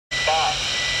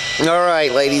All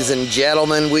right, ladies and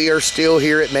gentlemen, we are still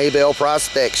here at Maybelle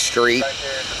Prospect Street.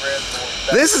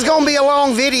 This is going to be a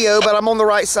long video, but I'm on the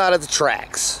right side of the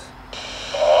tracks.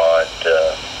 You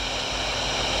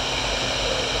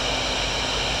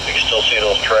can still see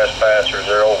those trespassers.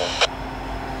 They're over.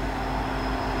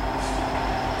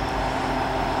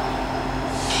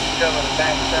 Coming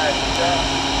backside of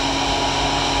the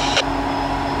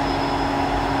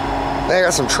They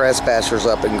got some trespassers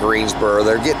up in Greensboro.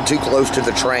 They're getting too close to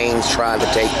the trains trying to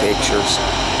take pictures.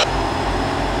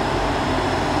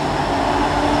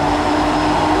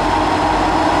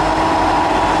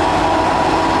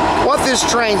 What this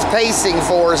train's pacing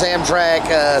for is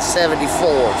Amtrak 74.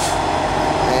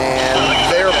 And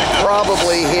they're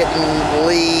probably hitting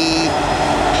Lee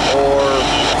or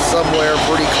somewhere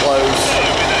pretty close.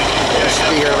 They should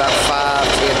be here in about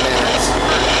 5-10 minutes.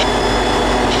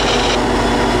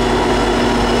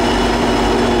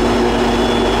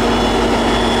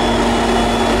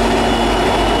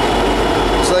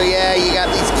 So yeah, you got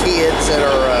these kids that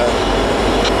are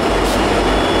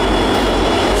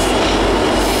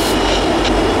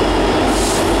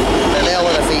a male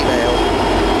and a female.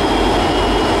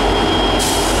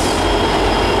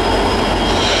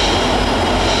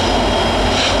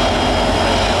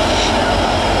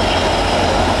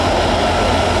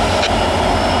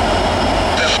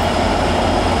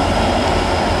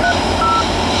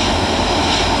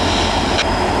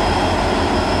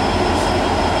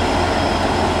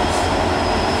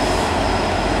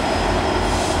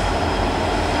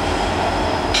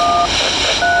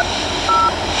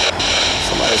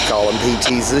 Call him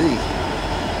PTZ.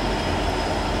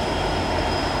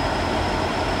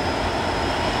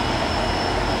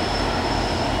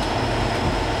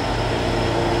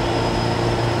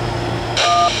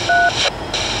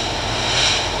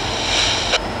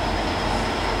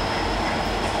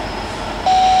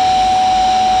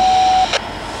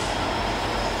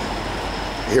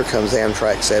 Here comes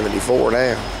Amtrak 74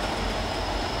 now.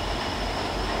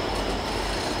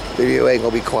 Video ain't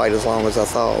gonna be quite as long as I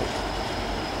thought.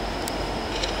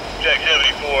 Jack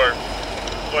 74,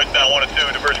 voicemail 1 and 2,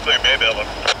 diverge clear Maybelle.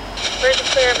 Diverge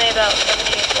clear Maybelle,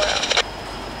 78-4 out.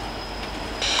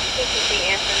 CP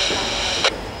answering the phone.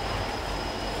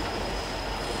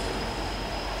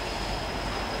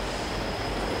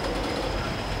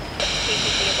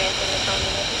 CP is answering the phone.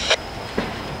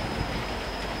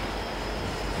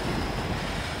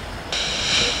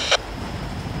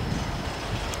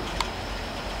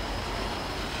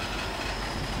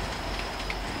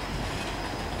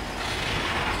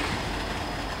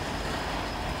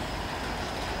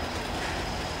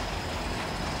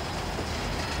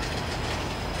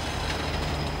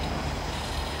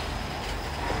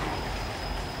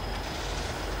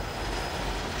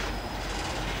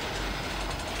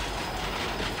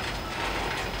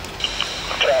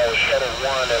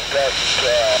 Tr1, that's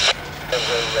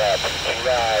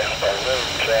a road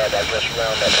cab. I just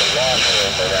round up the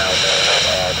washroom around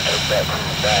there to take that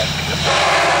crew back.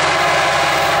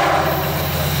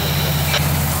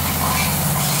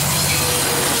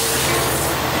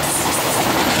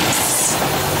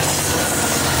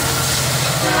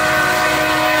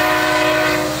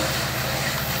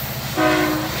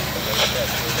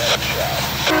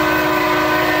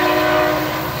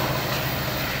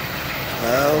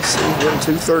 Well, see when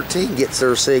 213 gets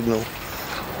their signal.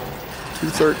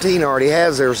 213 already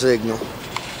has their signal.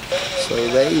 So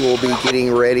they will be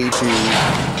getting ready to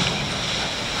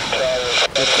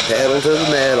put the pedal to the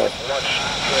metal. Once you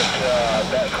get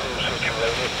that crew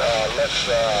situated, let's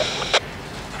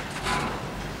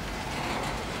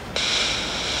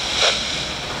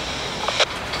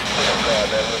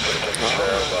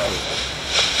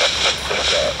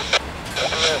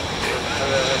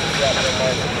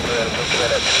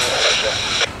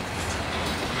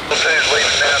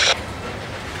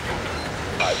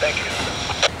thank you.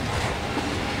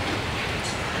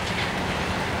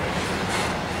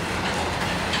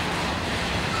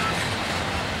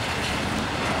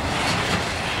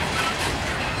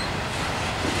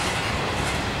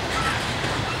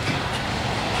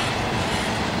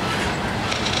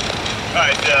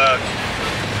 Alright,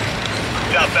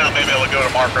 southbound, maybe I'll go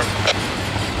to Markham.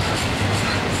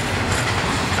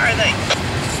 Alright, thanks.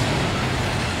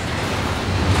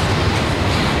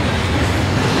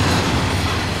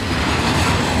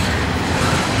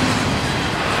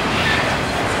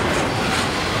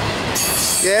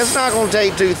 Yeah, it's not going to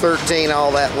take 213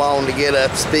 all that long to get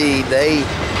up speed. They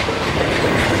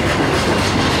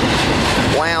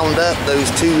wound up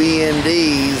those two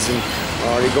ENDs and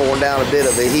already going down a bit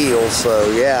of a hill,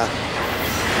 so yeah.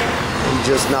 He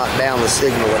just knocked down the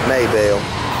signal at Maybelle.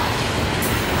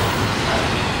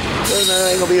 no,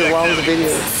 it ain't gonna be as long as the video.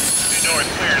 North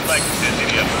clear, I'd like to send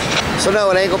video. So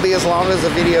no, it ain't gonna be as long as the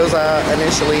videos I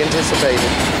initially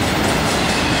anticipated.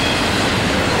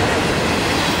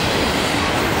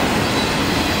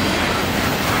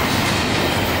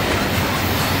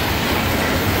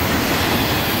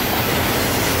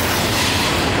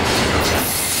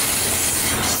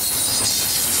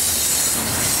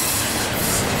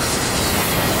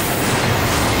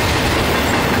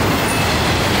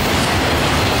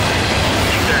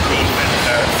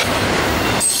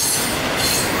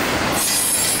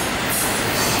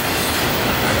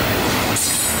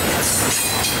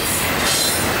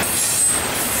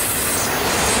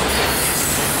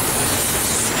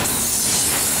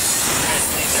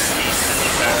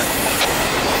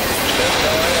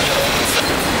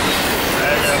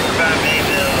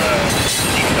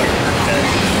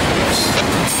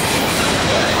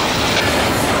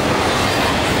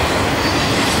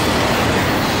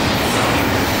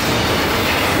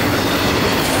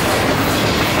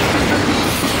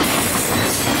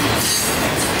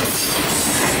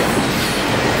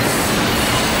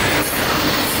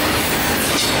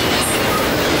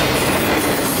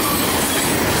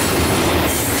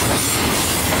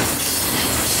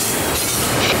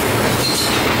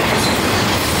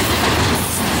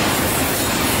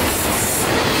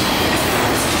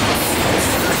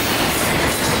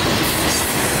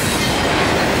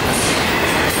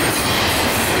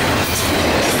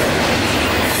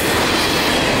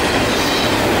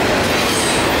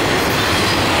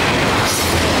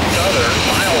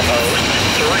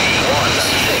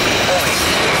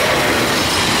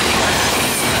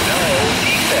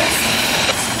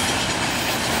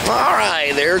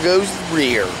 Alright, there goes the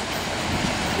rear.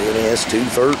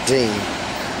 NS213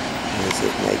 as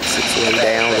it makes its way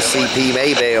down to CP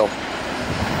Maybelle.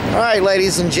 Alright,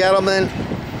 ladies and gentlemen,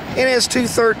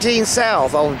 NS213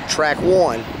 south on track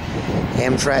 1.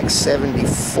 Amtrak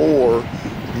 74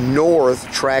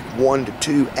 north, track 1 to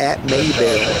 2 at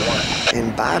Maybelle.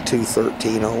 And by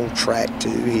 213 on track 2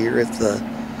 here at the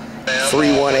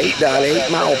 318.8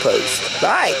 milepost.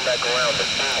 Bye.